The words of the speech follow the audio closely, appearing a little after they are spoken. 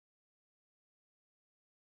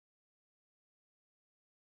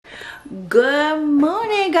Good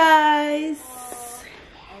morning, guys.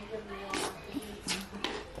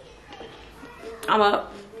 I'm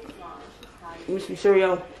up. Give me some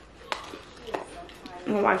cereal.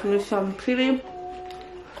 I'm gonna watch me some TV.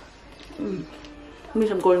 Give me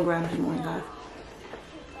some golden grams this morning, guys.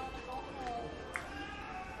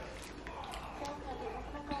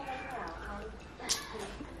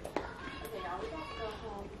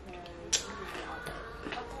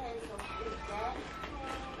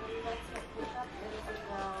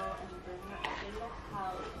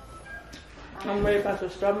 I'm ready to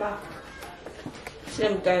start my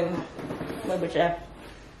same thing. Maybe that.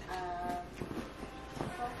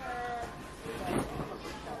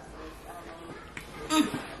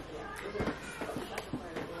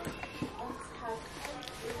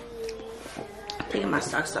 Taking my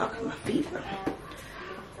socks off and my feet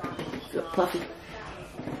feel puffy.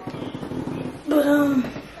 But I'm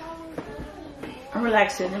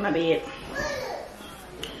relaxing in my bed.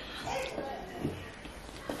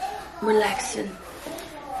 Relaxing.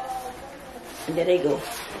 And there they go.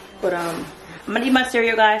 But I'm gonna eat my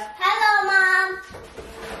cereal, guys. Hello, Mom.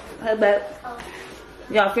 Hey, babe.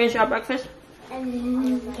 Y'all finish your breakfast?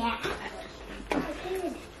 Yeah.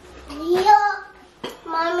 Leo,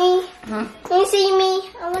 Mommy. Can you see me?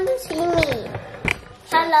 I want to see me.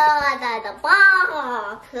 Hello, I got the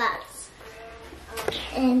ball plus.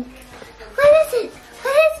 And what is it?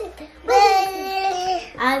 What is it?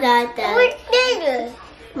 I got that. What's that?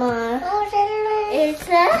 Mom. It's a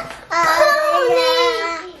pony.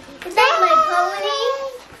 Is that my pony?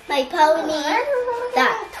 My pony.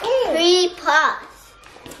 That 3 paws.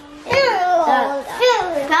 And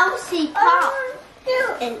that bouncy paw.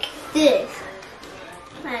 And this.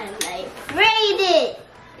 And I braided.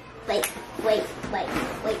 Wait.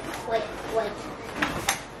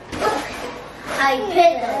 I put the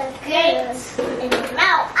grapes in the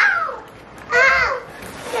mouth. Ow!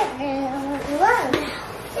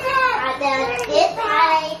 And then dip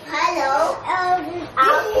my pillow.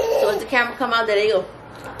 So as the camera come out, there they go.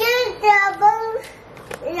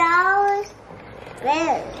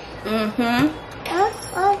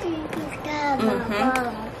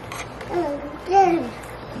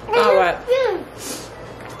 Alright.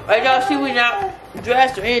 Alright, y'all see we not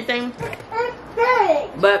dressed or anything.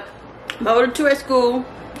 But my older 2 at school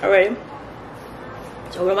already.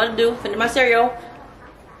 So what I'm about to do, finish my cereal.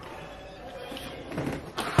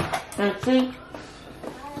 And see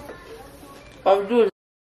what I'm doing.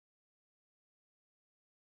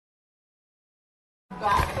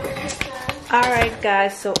 Alright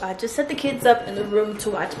guys, so I just set the kids up in the room to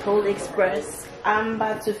watch Polar Express. I'm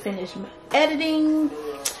about to finish my editing.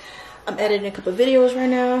 I'm editing a couple of videos right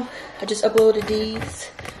now. I just uploaded these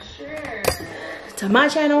to my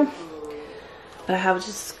channel. But I have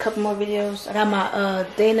just a couple more videos. I got my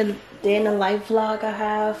day in the life vlog I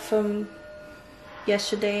have from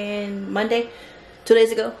yesterday and Monday. 2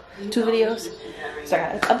 days ago. 2 videos. So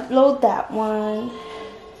I gotta upload that one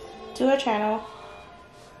to our channel.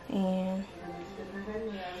 And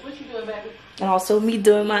also me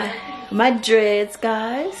doing my dreads,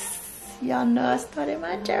 guys. Y'all know I started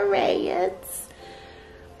my dreads.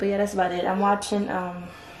 But yeah, that's about it. I'm watching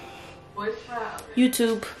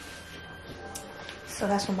YouTube. So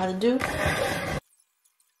that's what I'm about to do.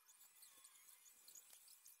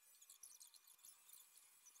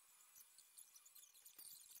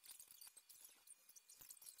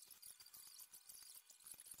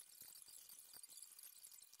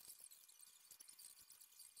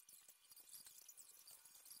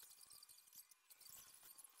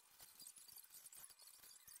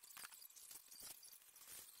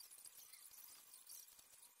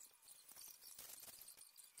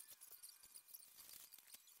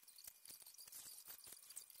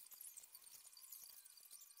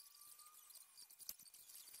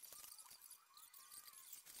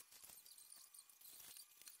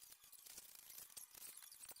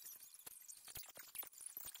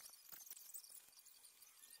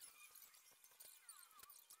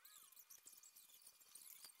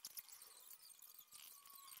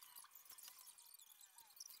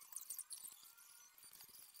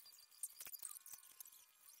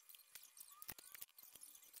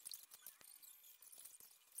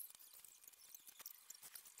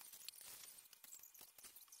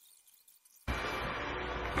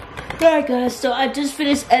 Alright guys, so I just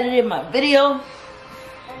finished editing my video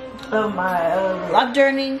of my vlog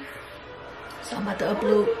journey. So I'm about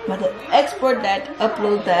to export that,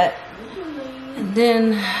 upload that, and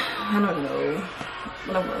then I don't know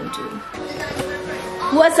what I'm going to.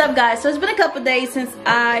 What's up guys? So it's been a couple days since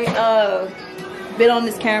I been on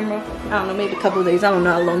this camera. I don't know, maybe a couple of days. I don't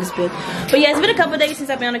know how long it's been. But yeah, it's been a couple of days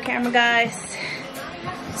since I've been on the camera, guys.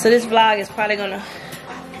 So this vlog is probably gonna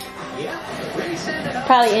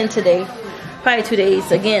end today. Probably 2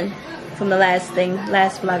 days again from the last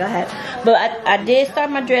vlog I had. But I did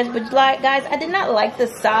start my dress, but like guys, I did not like the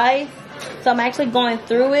size. So I'm actually going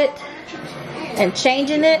through it and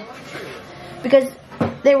changing it because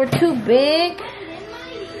they were too big.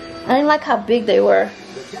 I didn't like how big they were.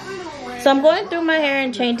 So I'm going through my hair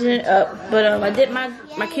and changing it up. But I did my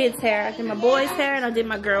kids' hair. I did my boys' hair and I did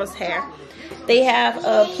my girls' hair. They have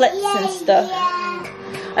plaits and stuff.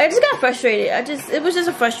 I just got frustrated. It was just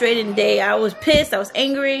a frustrating day. I was pissed. I was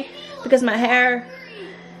angry because my hair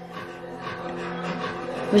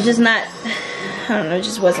was just not, I don't know, it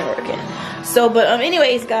just wasn't working. So, but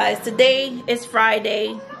anyways, guys, today is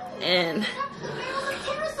Friday and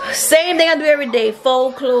same thing I do every day.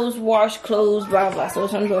 Fold clothes, wash clothes, blah, blah. So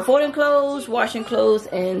I'm doing folding clothes, washing clothes,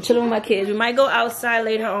 and chilling with my kids. We might go outside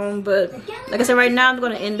later on, but like I said, right now I'm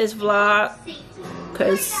going to end this vlog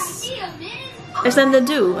because there's nothing to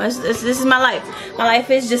do. This is my life. My life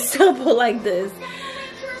is just simple like this.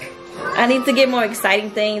 I need to get more exciting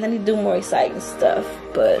things. I need to do more exciting stuff.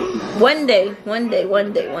 But one day. But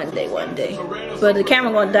the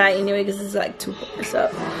camera gonna die anyway because it's like 2 hours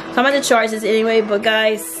up. So I'm gonna charge this anyway. But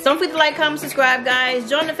guys, don't forget to like, comment, subscribe, guys.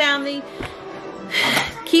 Join the family.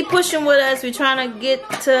 Keep pushing with us. We're trying to get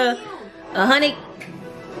to 1,000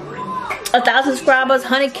 subscribers,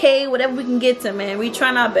 100K, whatever we can get to, man. We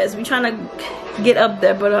trying our best. We trying to get up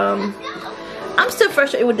there. But I'm still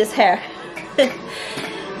frustrated with this hair.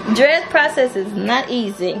 Dress process is not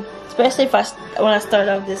easy, especially when I start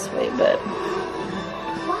off this way, but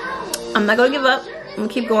I'm not gonna give up. I'm gonna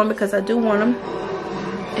keep going because I do want them.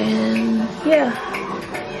 And yeah,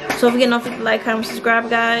 so if you don't forget to like, comment, subscribe,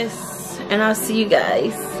 guys, and I'll see you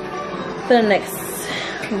guys for the next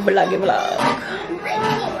vlog.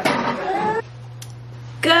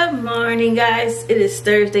 Good morning, guys. It is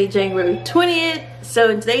Thursday, January 20th. So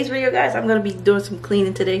in today's video, guys, I'm gonna be doing some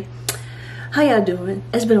cleaning today. How y'all doing?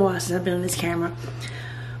 It's been a while since I've been on this camera,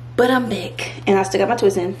 but I'm back and I still got my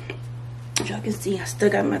twists in. As y'all can see, I still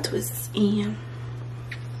got my twists in.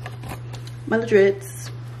 My little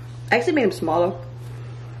dreads. I actually made them smaller,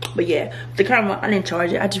 but yeah, the camera, I didn't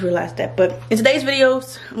charge it. I just realized that. But in today's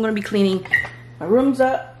videos, I'm gonna be cleaning my rooms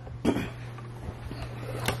up,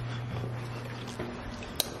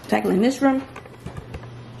 tackling this room.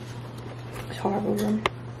 It's horrible room.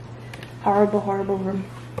 Horrible room.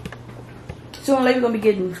 Soon later, we're gonna be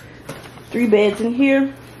getting 3 beds in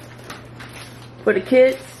here for the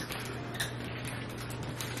kids.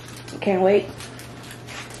 Can't wait.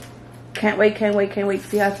 Can't wait to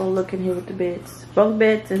see how it's gonna look in here with the beds. Bunk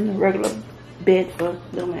beds and the regular bed for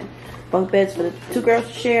little man. Bunk beds for the 2 girls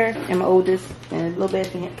to share and my oldest, and a little bed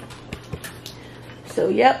for him. So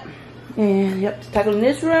yep, and yep, tackling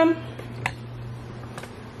this room.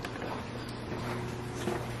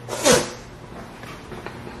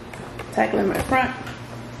 Tackling my front,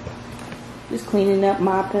 just cleaning up,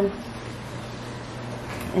 mopping,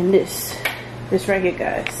 and this right here,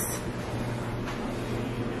 guys.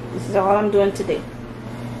 This is all I'm doing today.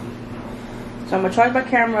 So I'm gonna charge my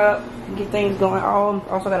camera up and get things going.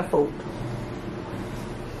 Also gotta fold.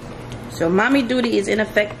 So mommy duty is in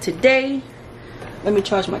effect today. Let me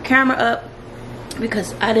charge my camera up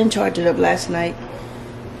because I didn't charge it up last night.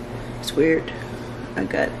 It's weird. I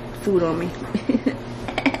got food on me.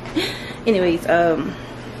 Anyways,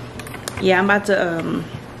 yeah, I'm about to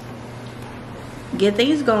get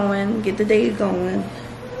things going, get the day going.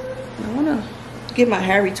 I wanna get my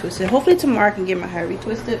hair retwisted. Hopefully tomorrow I can get my hair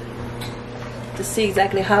retwisted to see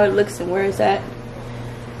exactly how it looks and where it's at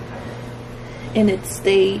in its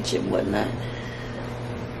stage and whatnot.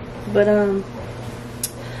 But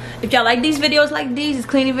if y'all like these videos like these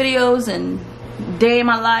cleaning videos and day in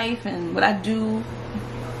my life and what I do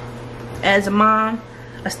as a mom,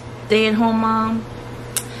 a stay-at-home mom,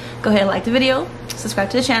 go ahead and like the video, subscribe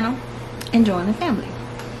to the channel, and join the family.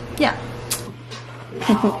 Yeah.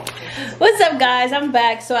 What's up, guys? I'm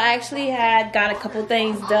back. So I actually got a couple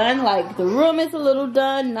things done. Like the room is a little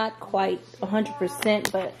done, not quite 100%,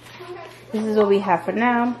 but this is what we have for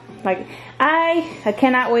now. Like I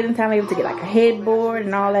cannot wait until I'm able to get like a headboard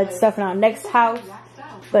and all that stuff in our next house.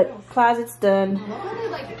 But closet's done.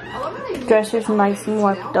 Dresser's nice and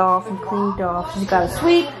wiped off and cleaned off. She's got a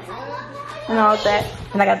sweep and all that.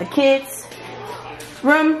 And I got the kids'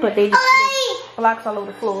 room, but they just put blocks all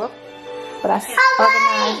over the floor. But I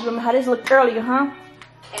organized. Remember how this looked earlier, huh?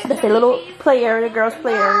 That's a little play area, girls'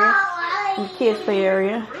 play area, and the kids' play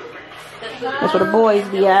area. That's where the boys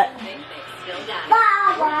be at.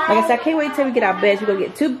 Like I said, I can't wait till we get our beds. We're gonna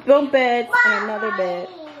get 2 bunk beds and another bed.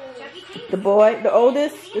 The boy, the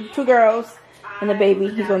oldest, the 2 girls, and the baby,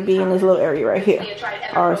 he's gonna be in this little area right here,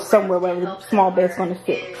 or somewhere where the small bed's gonna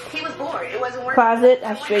fit. Closet,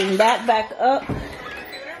 I straightened that back up.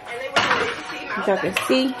 As y'all can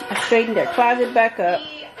see, I straightened their closet back up.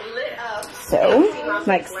 So,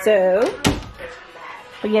 like so.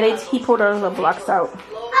 But yeah, he pulled those little blocks out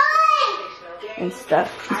and stuff.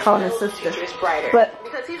 He's calling his sister.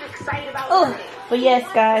 But yes,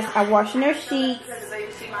 guys, I'm washing their sheets.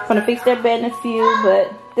 Gonna fix their bed in a few,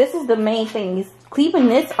 but this is the main thing. Is keeping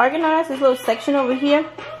this organized. This little section over here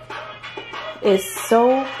is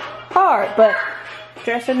so hard, but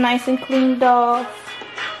dresser nice and cleaned off.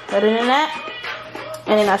 Other than that,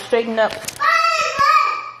 and then I straightened up.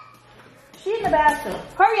 She's in the bathroom.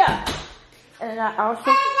 Hurry up! And then I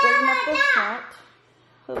also straightened up this front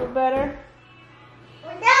a little better.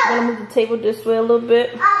 I'm gonna move the table this way a little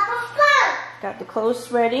bit. Got the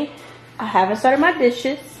clothes ready. I haven't started my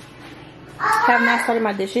dishes. Have not started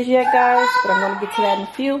my dishes yet, guys, but I'm gonna get to that in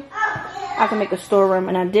a few. I can make a storeroom,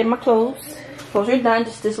 and I did my clothes. Clothes are done.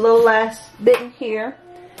 Just this little last bit in here.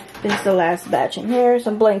 This is the last batch in here.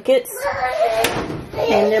 Some blankets,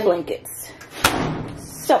 and their blankets.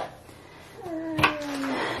 So,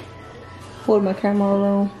 hold my camera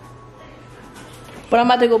around. But I'm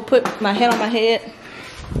about to go put my head on my head.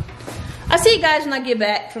 I'll see you guys when I get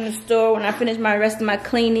back from the store, when I finish my rest of my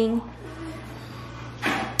cleaning.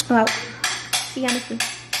 Well, see you honestly.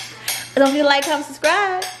 Don't forget to like, comment,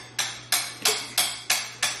 subscribe.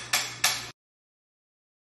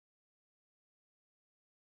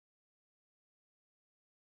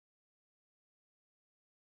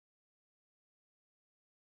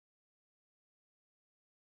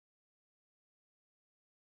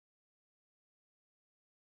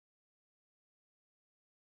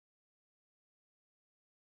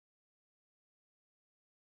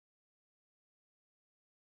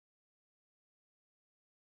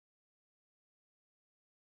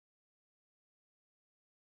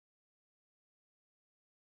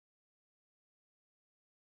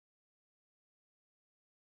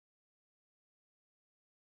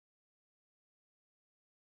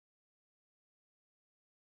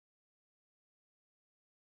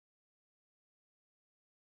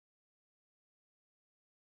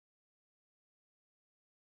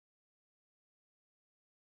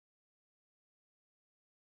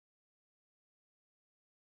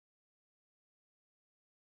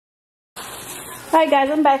 Alright guys,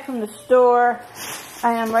 I'm back from the store.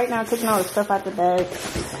 I am right now taking all the stuff out the bag.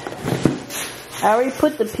 I already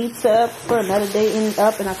put the pizza up for another day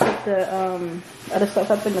up, and I put the other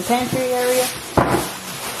stuff up in the pantry area.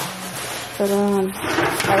 But I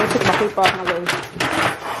already took my paper off my little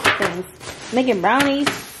things. Making brownies.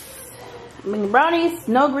 I'm making brownies,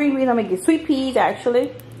 no green beans. I'm making sweet peas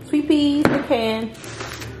actually. Sweet peas in a can.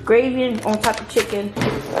 Gravy on top of chicken.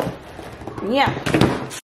 Yeah.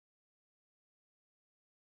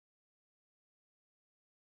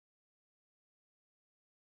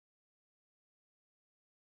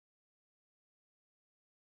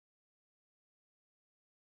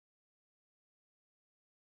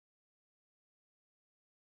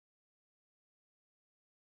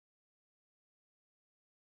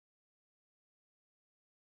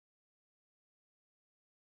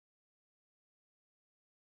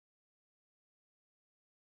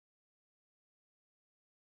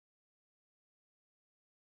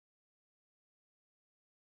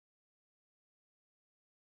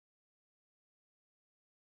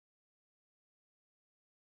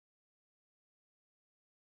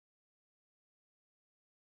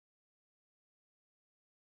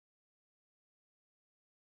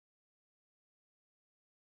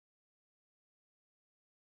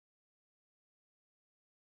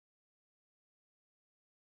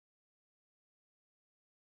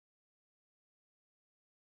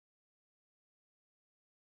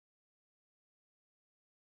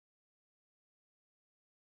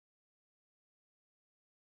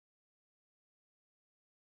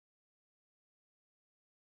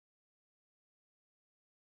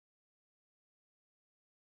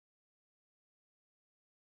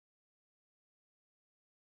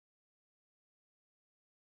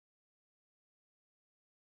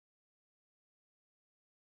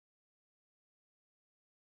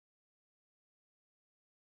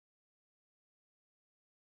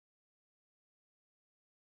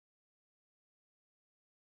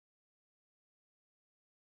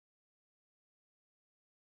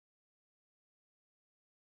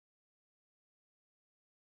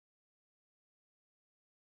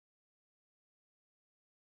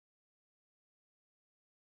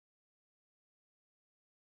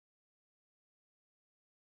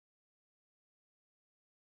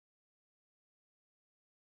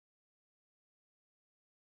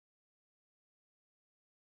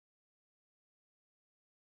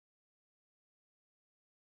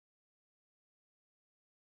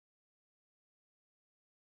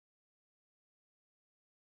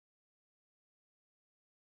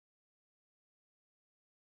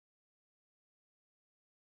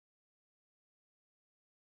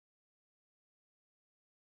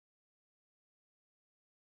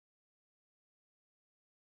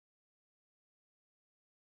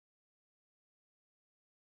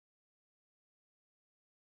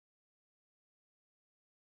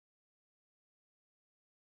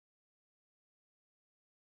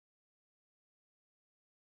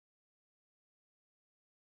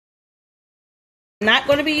 Not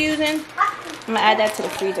going to be using. I'm going to add that to the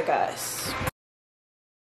freezer, guys.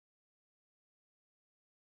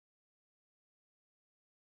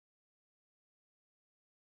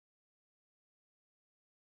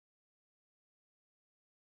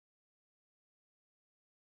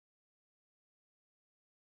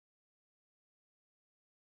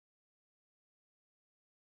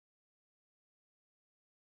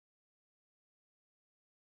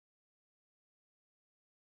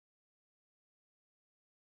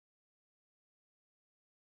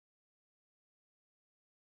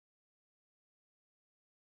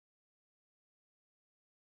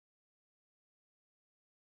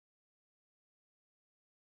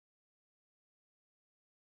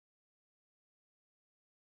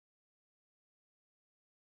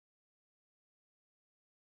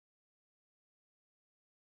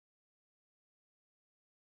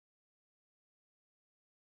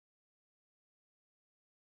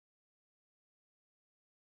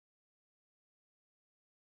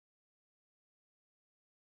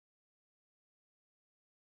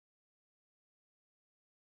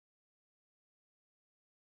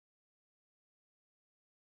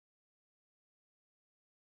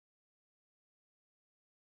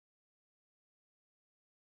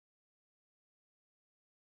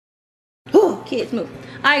 Oh, kids, move.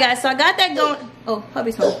 Alright, guys, so I got that going. Oh,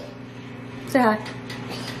 hubby's home. Say hi.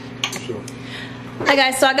 Sure. Alright,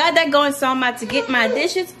 guys, so I got that going, so I'm about to get my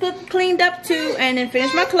dishes cleaned up too, and then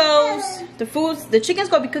finish my clothes. The chicken's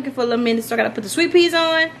gonna be cooking for a little minute, so I gotta put the sweet peas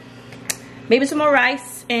on, maybe some more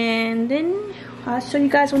rice, and then I'll show you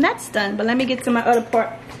guys when that's done. But let me get to my other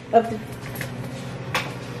part of the.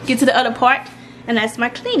 Get to the other part, and that's my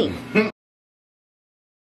cleaning.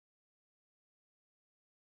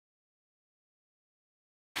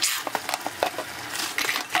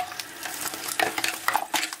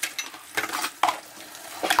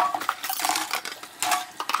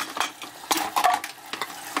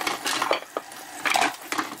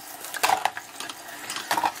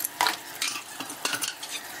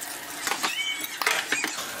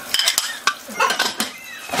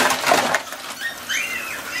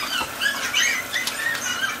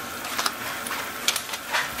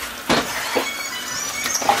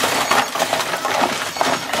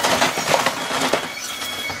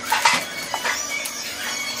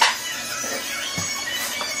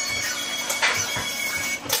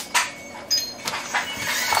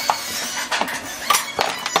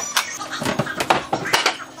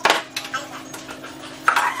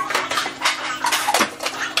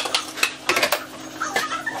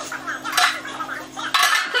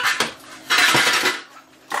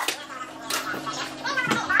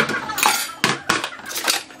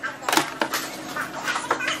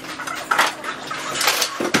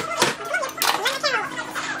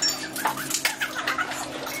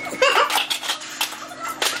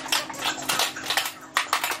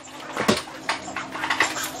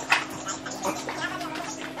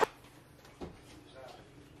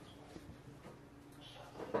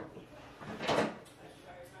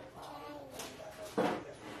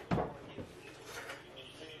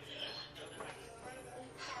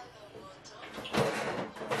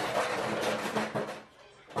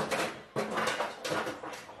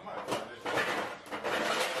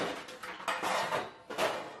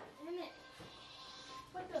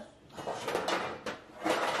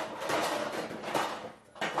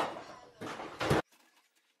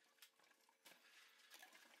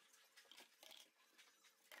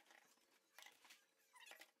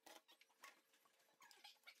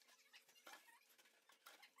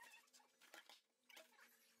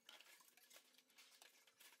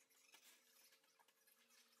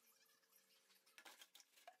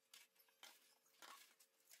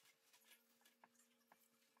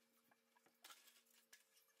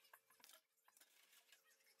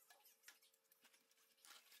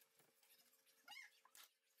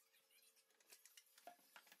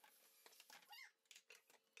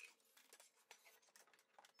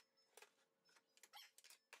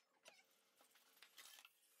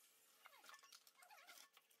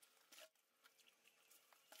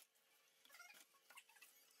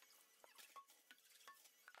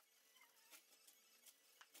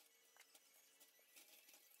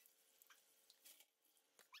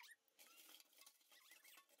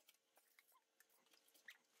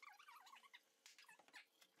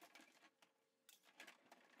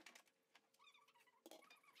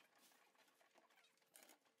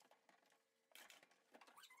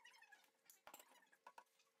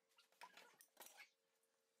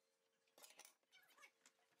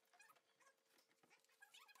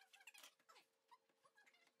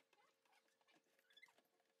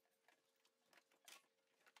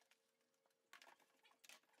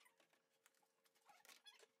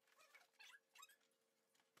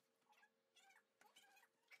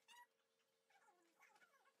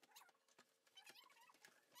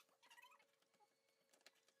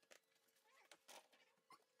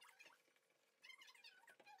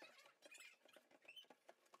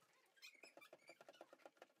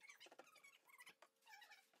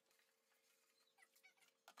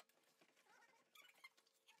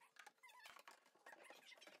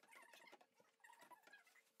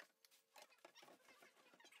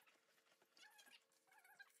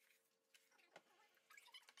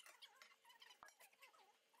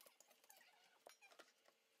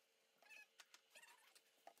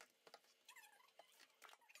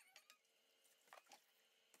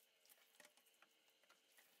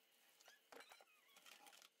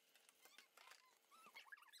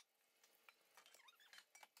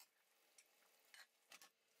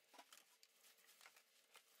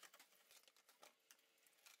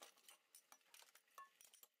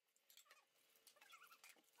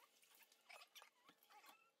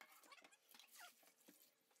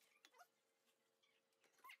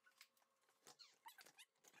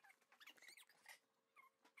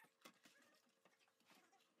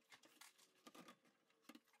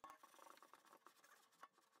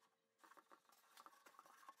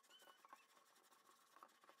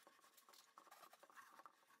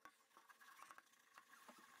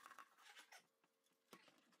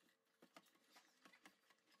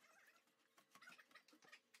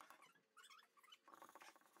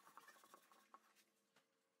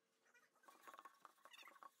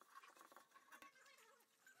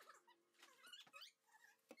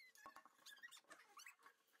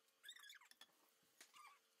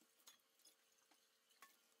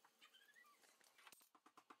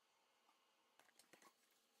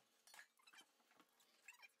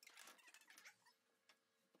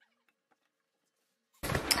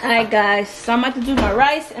 Alright guys, so I'm about to do my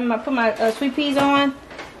rice and put my sweet peas on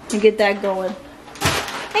and get that going.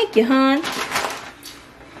 Thank you, hon.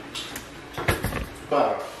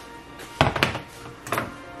 Bye.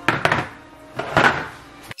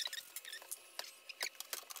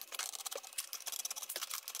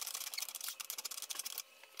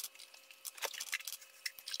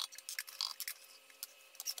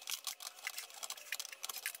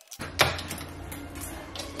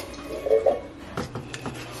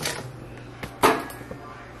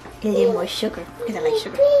 A little more sugar, because I like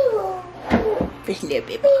sugar. Just a little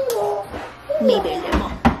bit more. Maybe a little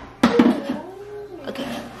more. Okay.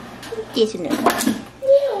 Just enough.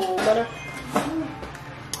 Butter.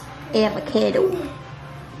 Avocado.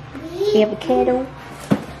 Avocado.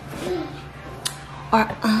 Or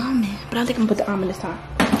almond. But I think I'm gonna put the almond this time.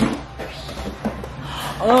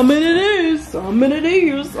 Almond it is. Almond it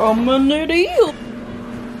is. Almond it is.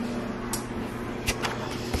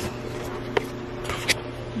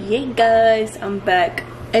 Hey guys, I'm back.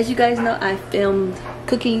 As you guys know, I filmed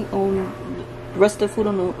cooking on rest of the food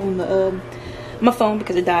on my phone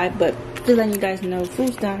because it died, but just letting you guys know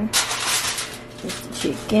food's done. There's the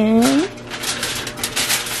chicken.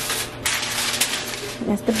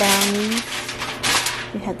 That's the brownies.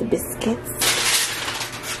 We have the biscuits.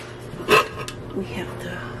 We have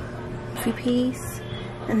the sweet peas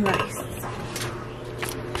and rice.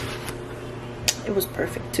 It was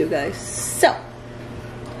perfect too, guys. So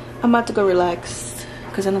I'm about to go relax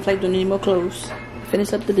because I don't feel like doing any more clothes.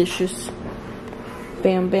 Finish up the dishes.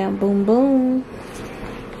 Bam, bam, boom, boom.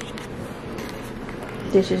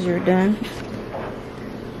 Dishes are done.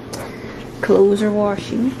 Clothes are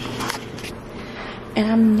washing.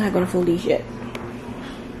 And I'm not going to fold these yet.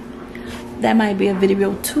 That might be a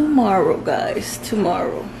video tomorrow, guys.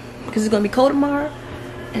 Tomorrow. Because it's going to be cold tomorrow.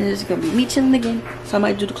 And it's going to be me chilling again. So I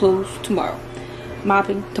might do the clothes tomorrow.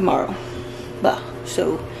 Mopping tomorrow. Bah.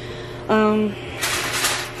 So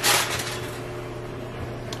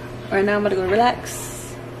right now I'm about to go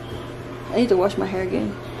relax. I need to wash my hair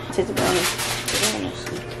again. Taste the brownies.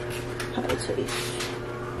 How it tastes.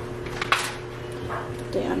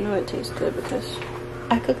 Damn, I know it tastes good because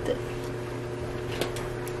I cooked it.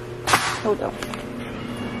 Hold on.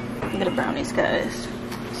 Look at the brownies, guys.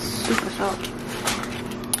 Super soft.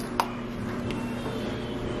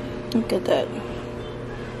 Look at that.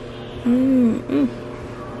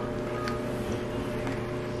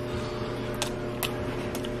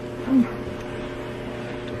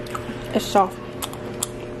 It's soft.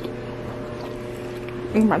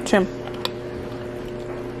 Look at my chin.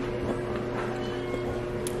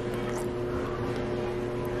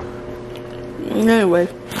 Anyway,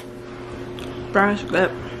 brownies like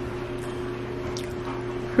that.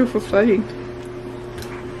 Super fudgy.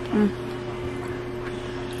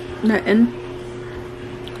 That end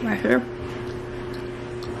right here.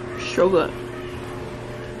 So good.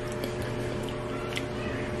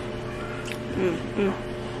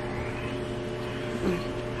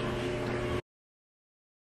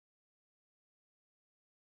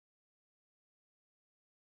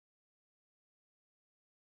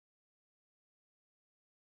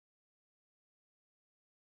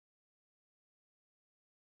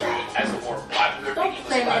 Don't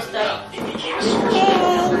play my stuff.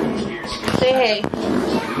 Say hey.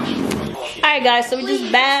 Alright guys, so we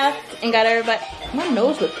just bathed and got everybody. My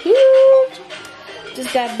nose look huge.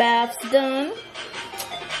 Just got baths done.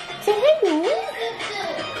 Say hey.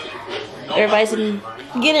 Everybody's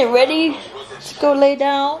getting ready to go lay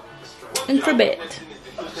down and for bed.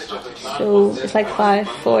 So it's like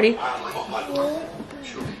 5:40.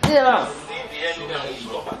 Yeah.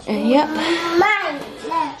 And yep.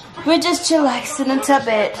 We're just chillaxing into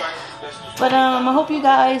bed. But I hope you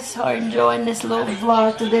guys are enjoying this little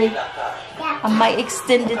vlog today. I might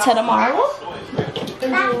extend it to tomorrow.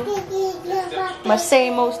 My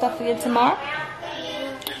same old stuff again tomorrow.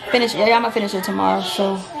 I'm gonna finish it tomorrow,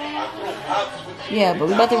 so yeah, but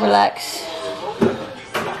we're about to relax.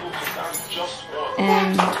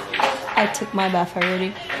 And I took my bath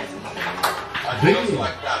already.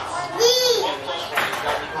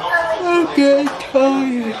 Okay,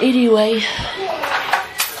 tired. Anyway,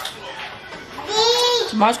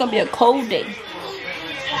 tomorrow's gonna be a cold day.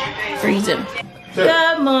 Freezing.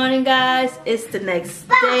 Good morning, guys. It's the next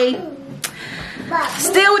day.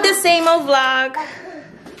 Still with the same old vlog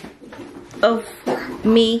of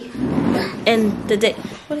me and the day.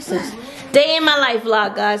 What is this? Day in my life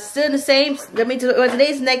vlog, guys. Still the same.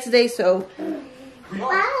 Today's the next day, so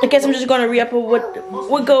I guess I'm just gonna re-up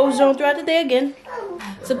what goes on throughout the day again.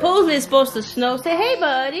 Supposedly it's supposed to snow. Say hey,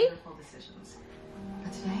 buddy.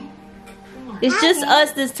 It's just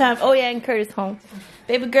us this time. Oh yeah, and Curtis home.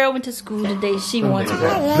 Baby girl went to school today. She wants to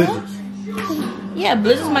go. Yeah,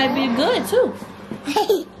 blizzards might be good too.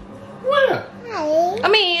 Where? I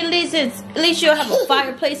mean, at least you'll have a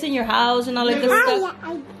fireplace in your house and all that good stuff.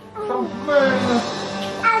 Oh, man.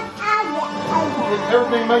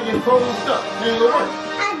 Everything might get frozen up.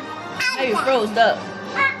 How you froze up?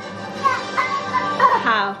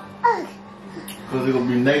 How? Because it'll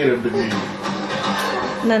be negative degrees.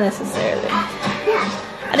 Not necessarily.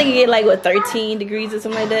 I think you get like what 13 degrees or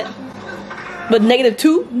something like that. But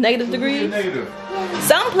 -2 degrees. Negative.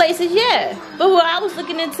 Some places, yeah. But when I was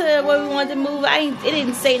looking into where we wanted to move, it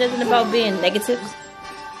didn't say nothing about being negatives.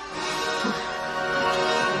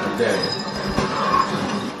 Daddy.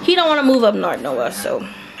 He don't want to move up north nowhere, so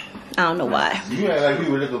I don't know why. You act like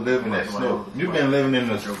you were just living in that snow. You've been living in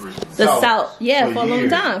the south, yeah, for a long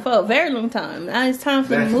time, for a very long time. Now it's time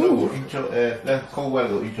for you to move. Eat your ass. That's cold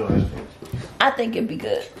weather. Eat your ass. I think it'd be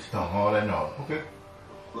good. Don't all that no. Okay.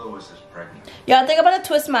 Lois is pregnant. Yeah, I think I'm gonna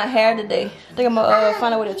twist my hair today. I think I'm gonna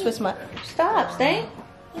find a way to twist my. Stop, Stain.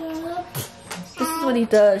 This is what he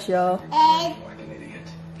does, y'all. Like an idiot.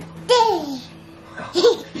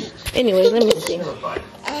 Anyway, let me see.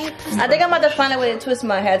 I think I'm about to find a way to twist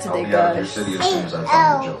my hair today, I'll be out of your guys. city as soon as I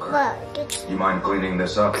find the Joker. You mind cleaning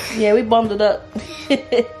this up? Yeah, we bummed it up.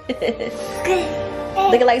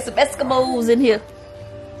 Looking like some Eskimos in here.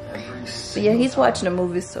 But yeah, he's watching a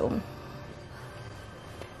movie, so I'm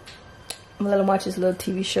gonna let him watch his little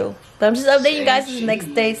TV show. But I'm just updating you guys the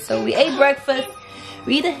next day. So we ate breakfast.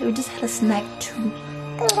 We just had a snack too.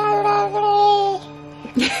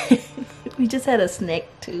 We just had a snack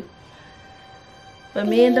too. But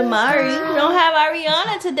me and Damari, we don't have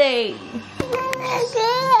Ariana today.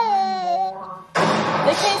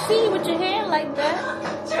 They can't see you with your hand like that.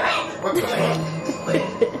 What the hell?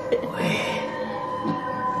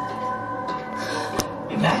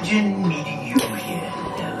 Imagine meeting you here,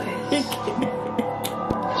 Lois.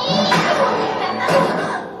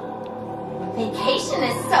 Vacation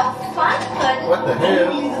is so fun, but What the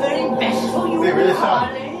hell? only the very best for you, They really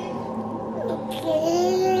sound- darling.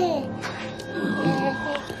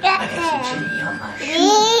 I got some chili on my shoe.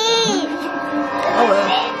 Oh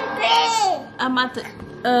well. I'm about to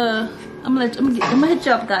I'm gonna hit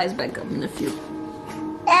y'all guys back up in a few.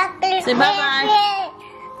 Say bye bye.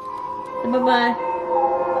 Say bye bye.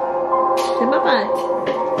 Say bye bye.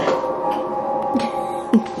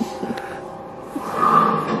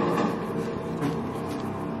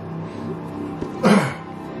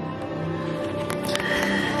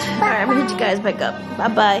 Alright, I'm gonna hit you guys back up. Bye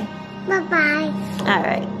bye. Bye-bye.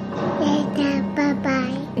 Alright.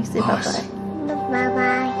 Bye-bye. You say bye bye.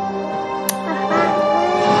 Bye-bye.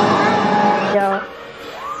 Y'all,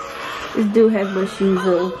 this dude has my shoes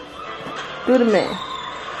on. Do the man.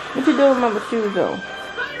 What you doing with my shoes on?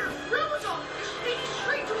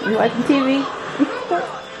 You watching TV?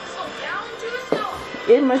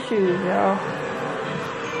 In my shoes, y'all.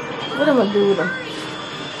 What am I gonna do with them?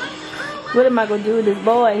 What am I gonna do with this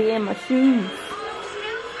boy? He in my shoes.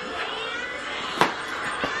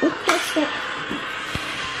 What's that?